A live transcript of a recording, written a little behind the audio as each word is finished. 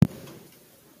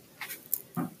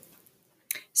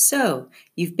So,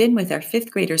 you've been with our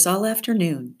fifth graders all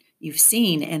afternoon. You've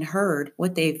seen and heard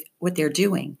what they're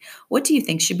doing. What do you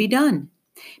think should be done?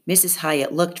 Mrs.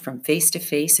 Hyatt looked from face to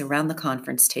face around the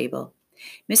conference table.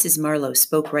 Mrs. Marlowe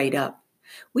spoke right up.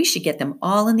 We should get them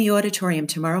all in the auditorium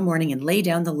tomorrow morning and lay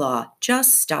down the law.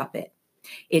 Just stop it.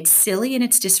 It's silly and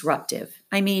it's disruptive.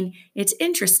 I mean, it's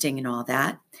interesting and all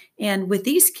that. And with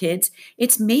these kids,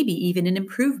 it's maybe even an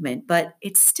improvement, but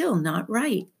it's still not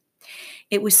right.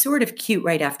 It was sort of cute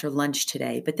right after lunch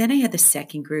today, but then I had the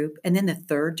second group and then the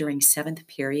third during seventh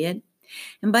period.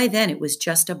 And by then it was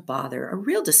just a bother, a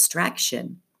real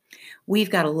distraction. We've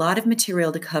got a lot of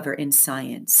material to cover in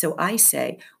science, so I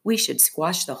say we should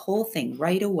squash the whole thing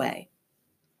right away.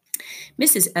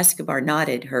 Mrs. Escobar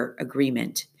nodded her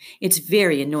agreement. It's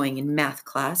very annoying in math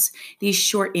class, these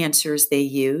short answers they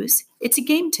use. It's a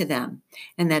game to them,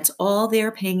 and that's all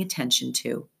they're paying attention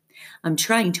to. I'm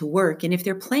trying to work, and if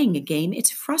they're playing a game, it's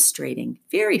frustrating,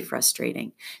 very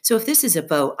frustrating. So if this is a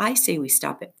vote, I say we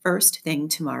stop it first thing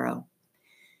tomorrow.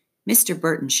 Mr.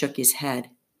 Burton shook his head.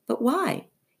 But why?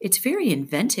 It's very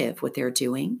inventive what they're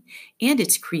doing, and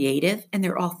it's creative, and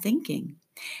they're all thinking.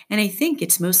 And I think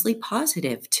it's mostly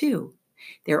positive, too.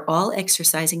 They're all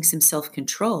exercising some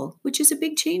self-control, which is a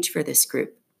big change for this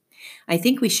group. I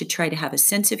think we should try to have a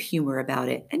sense of humor about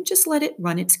it and just let it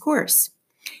run its course.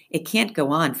 It can't go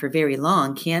on for very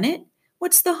long, can it?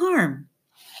 What's the harm?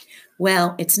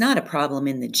 Well, it's not a problem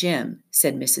in the gym,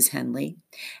 said Mrs. Henley.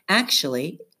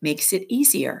 Actually, it makes it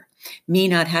easier. Me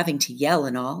not having to yell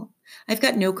and all. I've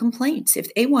got no complaints.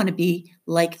 If they want to be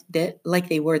like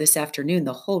they were this afternoon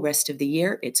the whole rest of the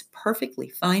year, it's perfectly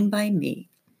fine by me.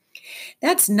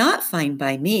 That's not fine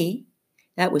by me.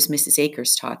 That was Mrs.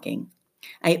 Akers talking.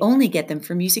 I only get them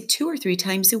for music 2 or 3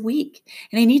 times a week,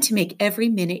 and I need to make every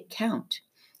minute count.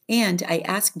 And I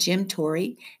asked Jim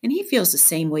Torrey, and he feels the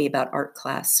same way about art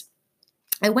class.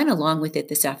 I went along with it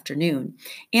this afternoon,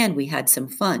 and we had some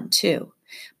fun, too.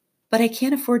 But I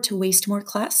can't afford to waste more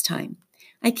class time.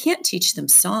 I can't teach them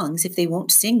songs if they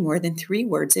won't sing more than 3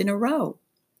 words in a row.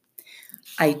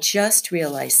 I just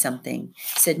realized something,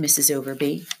 said Mrs.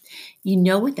 Overby. You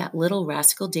know what that little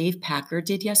rascal Dave Packer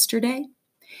did yesterday?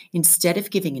 Instead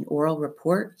of giving an oral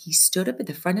report, he stood up at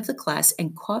the front of the class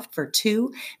and coughed for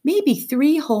 2, maybe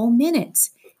 3 whole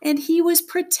minutes. And he was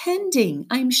pretending,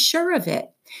 I'm sure of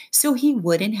it, so he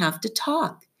wouldn't have to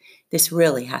talk. This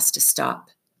really has to stop.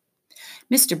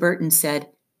 Mr. Burton said,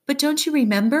 But don't you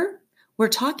remember? We're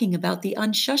talking about the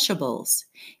unshushables.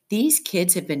 These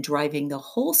kids have been driving the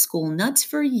whole school nuts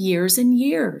for years and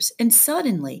years, and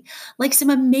suddenly, like some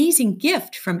amazing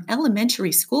gift from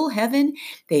elementary school heaven,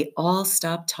 they all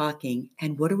stopped talking.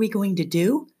 And what are we going to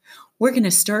do? We're going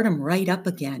to start them right up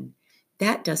again.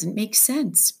 That doesn't make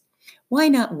sense. Why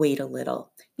not wait a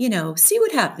little? See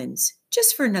what happens,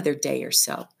 just for another day or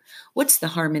so. What's the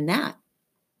harm in that?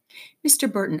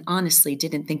 Mr. Burton honestly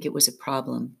didn't think it was a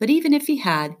problem, but even if he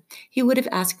had, he would have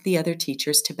asked the other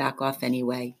teachers to back off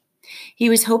anyway. He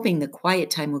was hoping the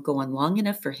quiet time would go on long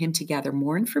enough for him to gather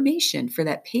more information for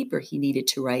that paper he needed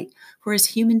to write for his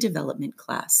human development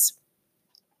class.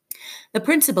 The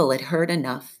principal had heard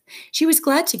enough. She was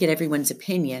glad to get everyone's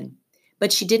opinion,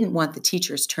 but she didn't want the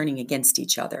teachers turning against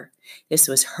each other. This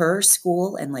was her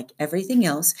school, and like everything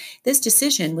else, this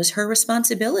decision was her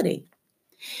responsibility.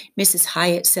 Mrs.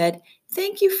 Hyatt said,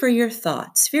 Thank you for your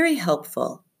thoughts. Very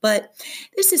helpful. But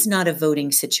this is not a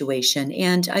voting situation,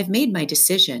 and I've made my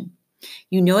decision.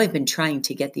 You know I've been trying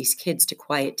to get these kids to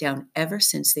quiet down ever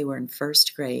since they were in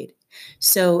first grade.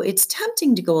 So it's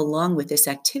tempting to go along with this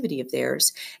activity of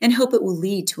theirs and hope it will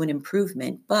lead to an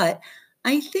improvement, but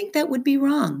I think that would be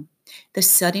wrong. The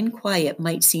sudden quiet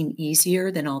might seem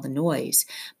easier than all the noise,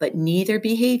 but neither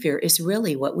behavior is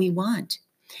really what we want.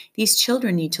 These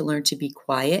children need to learn to be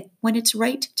quiet when it's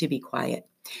right to be quiet,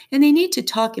 and they need to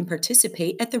talk and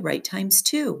participate at the right times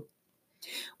too.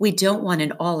 We don't want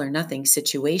an all or nothing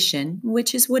situation,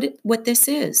 which is what this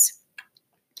is.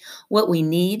 What we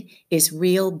need is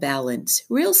real balance,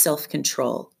 real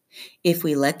self-control. If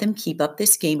we let them keep up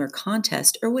this game or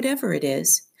contest or whatever it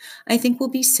is, I think we'll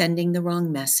be sending the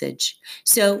wrong message.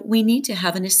 So we need to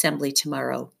have an assembly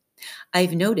tomorrow.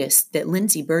 I've noticed that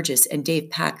Lindsay Burgess and Dave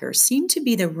Packer seem to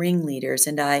be the ringleaders,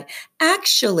 and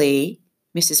Actually,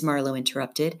 Mrs. Marlowe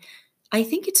interrupted, I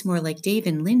think it's more like Dave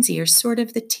and Lindsay are sort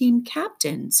of the team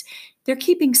captains. They're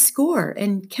keeping score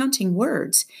and counting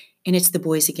words, and it's the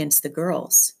boys against the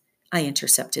girls. I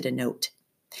intercepted a note.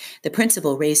 The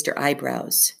principal raised her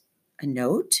eyebrows. A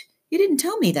note? You didn't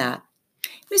tell me that.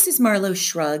 Mrs. Marlowe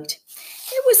shrugged.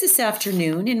 It was this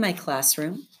afternoon in my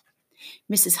classroom.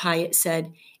 Mrs. Hyatt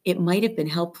said, It might have been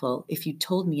helpful if you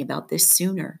told me about this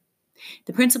sooner.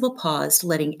 The principal paused,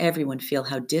 letting everyone feel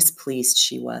how displeased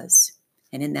she was.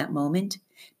 And in that moment,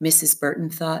 Mrs. Burton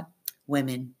thought,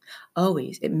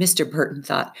 Mr. Burton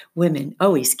thought, women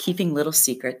always keeping little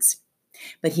secrets.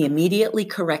 But he immediately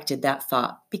corrected that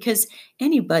thought because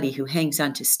anybody who hangs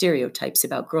on to stereotypes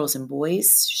about girls and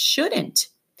boys shouldn't,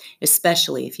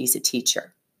 especially if he's a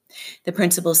teacher. The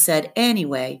principal said,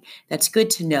 anyway, that's good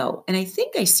to know, and I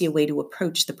think I see a way to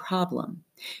approach the problem.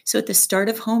 So at the start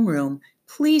of homeroom,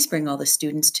 please bring all the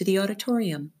students to the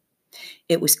auditorium.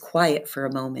 It was quiet for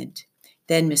a moment.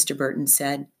 Then Mr. Burton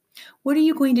said, what are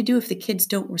you going to do if the kids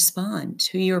don't respond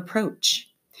to your approach?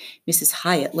 Mrs.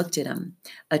 Hyatt looked at him,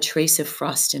 a trace of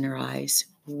frost in her eyes.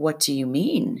 What do you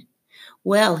mean?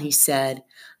 Well, he said,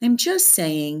 I'm just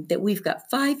saying that we've got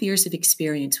 5 years of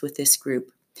experience with this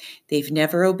group. They've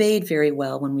never obeyed very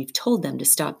well when we've told them to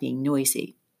stop being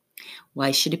noisy.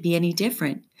 Why should it be any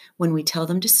different when we tell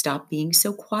them to stop being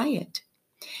so quiet?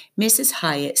 Mrs.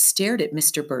 Hyatt stared at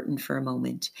Mr. Burton for a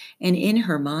moment, and in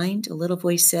her mind, a little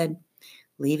voice said,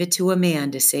 leave it to a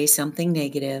man to say something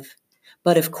negative.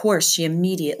 But of course, she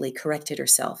immediately corrected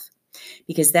herself,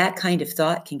 because that kind of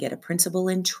thought can get a principal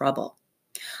in trouble.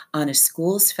 On a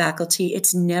school's faculty,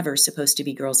 it's never supposed to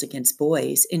be girls against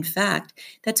boys. In fact,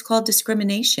 that's called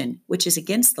discrimination, which is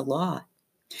against the law.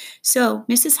 So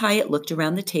Mrs. Hyatt looked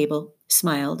around the table,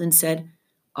 smiled, and said,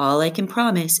 all I can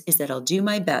promise is that I'll do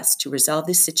my best to resolve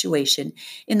this situation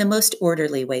in the most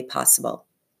orderly way possible.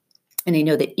 And I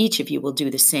know that each of you will do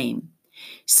the same.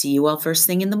 See you all first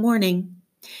thing in the morning.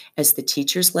 As the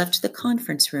teachers left the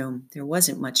conference room, there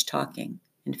wasn't much talking.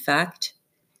 In fact,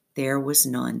 there was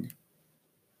none.